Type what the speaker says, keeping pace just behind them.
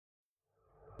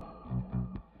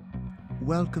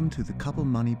Welcome to the Couple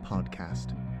Money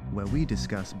Podcast, where we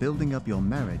discuss building up your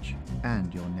marriage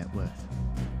and your net worth.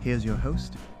 Here's your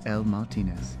host, Elle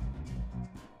Martinez.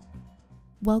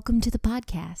 Welcome to the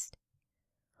podcast.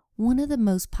 One of the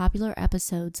most popular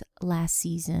episodes last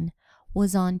season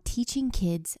was on teaching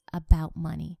kids about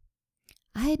money.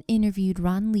 I had interviewed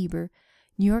Ron Lieber,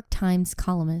 New York Times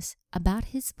columnist, about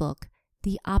his book,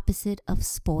 The Opposite of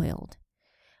Spoiled.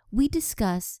 We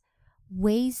discuss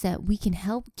ways that we can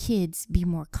help kids be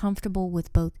more comfortable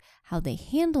with both how they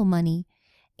handle money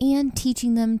and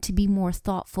teaching them to be more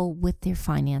thoughtful with their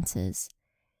finances.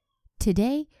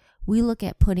 Today, we look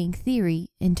at putting theory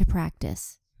into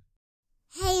practice.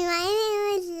 Hey,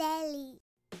 my name is Lily.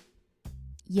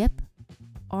 Yep,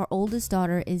 our oldest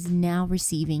daughter is now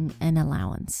receiving an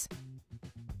allowance.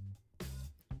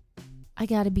 I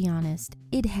gotta be honest,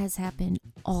 it has happened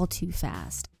all too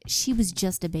fast. She was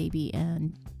just a baby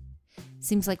and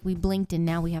seems like we blinked and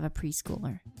now we have a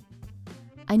preschooler.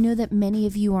 I know that many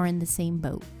of you are in the same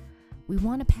boat. We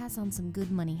want to pass on some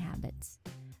good money habits.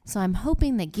 So I'm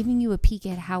hoping that giving you a peek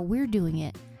at how we're doing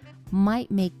it might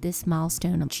make this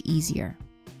milestone much easier.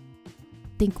 I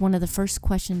think one of the first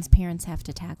questions parents have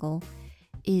to tackle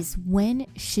is, when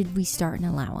should we start an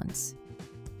allowance?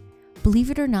 Believe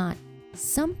it or not,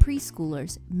 some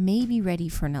preschoolers may be ready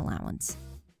for an allowance.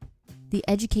 The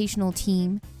educational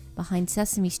team behind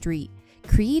Sesame Street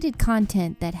created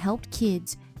content that helped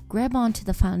kids grab onto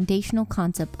the foundational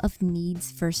concept of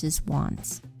needs versus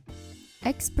wants.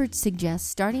 Experts suggest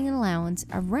starting an allowance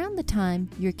around the time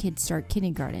your kids start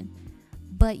kindergarten,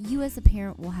 but you as a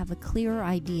parent will have a clearer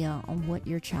idea on what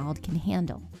your child can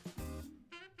handle.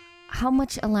 How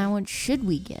much allowance should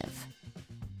we give?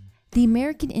 The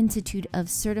American Institute of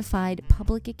Certified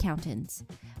Public Accountants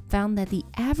found that the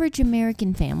average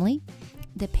American family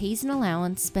that pays an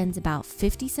allowance spends about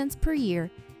 50 cents per year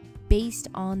based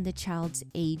on the child's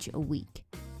age a week.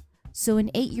 So an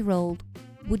 8-year-old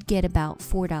would get about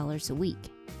 $4 a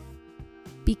week.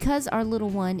 Because our little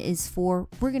one is 4,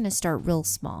 we're going to start real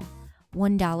small,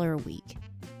 $1 a week.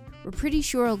 We're pretty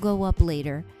sure it'll go up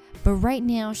later, but right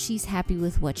now she's happy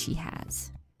with what she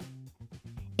has.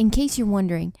 In case you're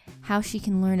wondering how she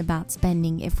can learn about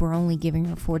spending if we're only giving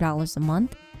her $4 a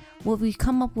month, what we've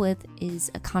come up with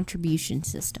is a contribution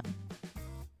system.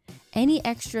 Any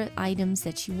extra items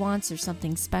that she wants or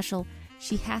something special,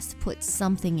 she has to put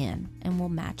something in and we'll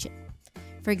match it.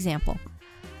 For example,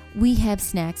 we have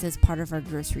snacks as part of our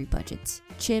grocery budgets,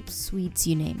 chips, sweets,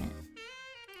 you name it.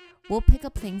 We'll pick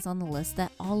up things on the list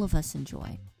that all of us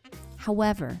enjoy.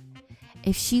 However,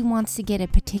 if she wants to get a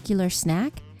particular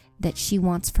snack that she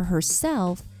wants for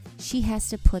herself, she has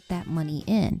to put that money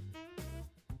in.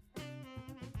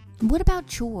 What about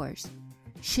chores?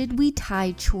 Should we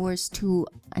tie chores to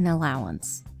an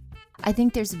allowance? I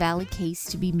think there's a valid case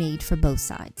to be made for both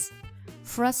sides.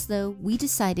 For us though, we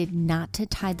decided not to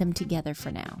tie them together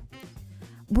for now.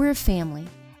 We're a family,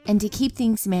 and to keep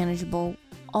things manageable,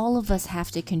 all of us have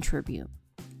to contribute.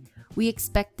 We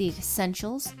expect the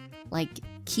essentials, like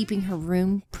keeping her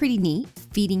room pretty neat,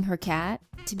 feeding her cat,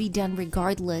 to be done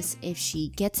regardless if she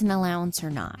gets an allowance or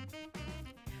not.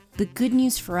 The good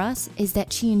news for us is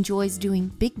that she enjoys doing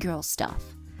big girl stuff,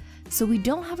 so we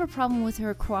don't have a problem with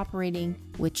her cooperating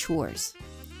with chores.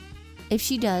 If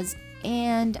she does,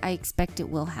 and I expect it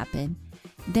will happen,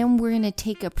 then we're going to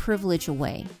take a privilege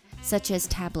away, such as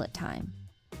tablet time.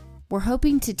 We're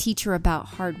hoping to teach her about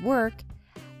hard work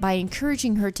by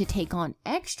encouraging her to take on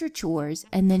extra chores,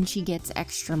 and then she gets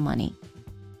extra money.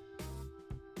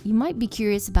 You might be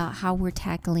curious about how we're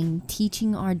tackling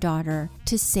teaching our daughter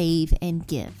to save and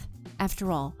give.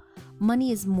 After all,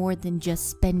 money is more than just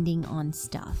spending on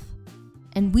stuff.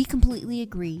 And we completely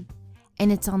agree,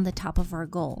 and it's on the top of our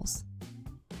goals.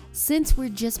 Since we're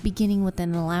just beginning with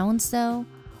an allowance though,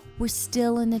 we're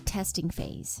still in a testing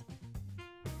phase.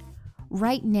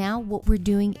 Right now, what we're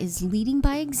doing is leading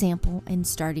by example and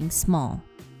starting small.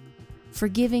 For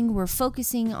giving, we're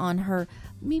focusing on her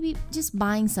maybe just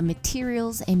buying some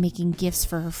materials and making gifts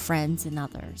for her friends and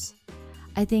others.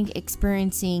 I think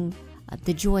experiencing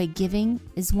the joy of giving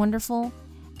is wonderful,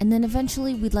 and then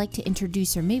eventually we'd like to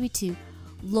introduce her maybe to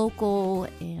local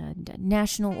and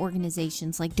national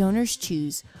organizations like Donors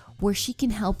Choose, where she can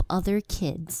help other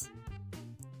kids.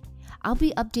 I'll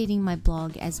be updating my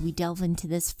blog as we delve into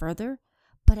this further,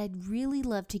 but I'd really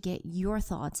love to get your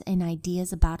thoughts and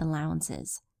ideas about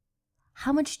allowances.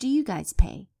 How much do you guys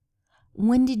pay?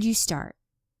 When did you start?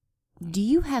 Do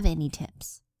you have any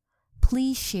tips?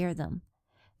 Please share them.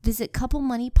 Visit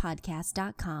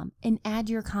couplemoneypodcast.com and add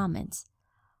your comments.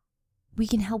 We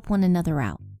can help one another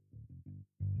out.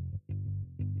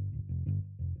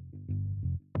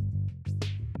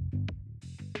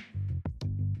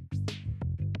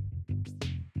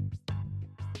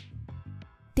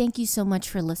 Thank you so much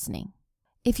for listening.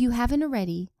 If you haven't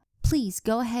already, please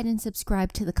go ahead and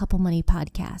subscribe to the Couple Money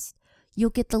Podcast. You'll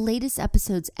get the latest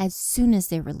episodes as soon as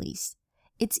they're released.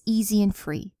 It's easy and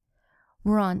free.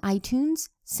 We're on iTunes,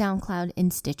 SoundCloud,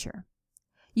 and Stitcher.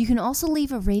 You can also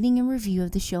leave a rating and review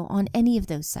of the show on any of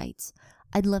those sites.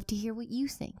 I'd love to hear what you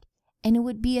think, and it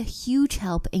would be a huge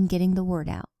help in getting the word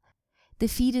out. The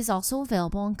feed is also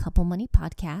available on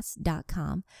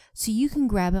couplemoneypodcast.com, so you can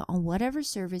grab it on whatever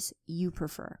service you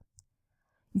prefer.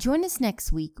 Join us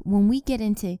next week when we get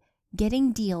into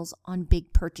getting deals on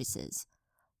big purchases.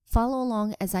 Follow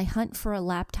along as I hunt for a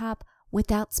laptop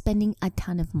without spending a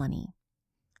ton of money.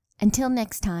 Until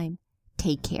next time,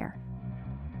 take care.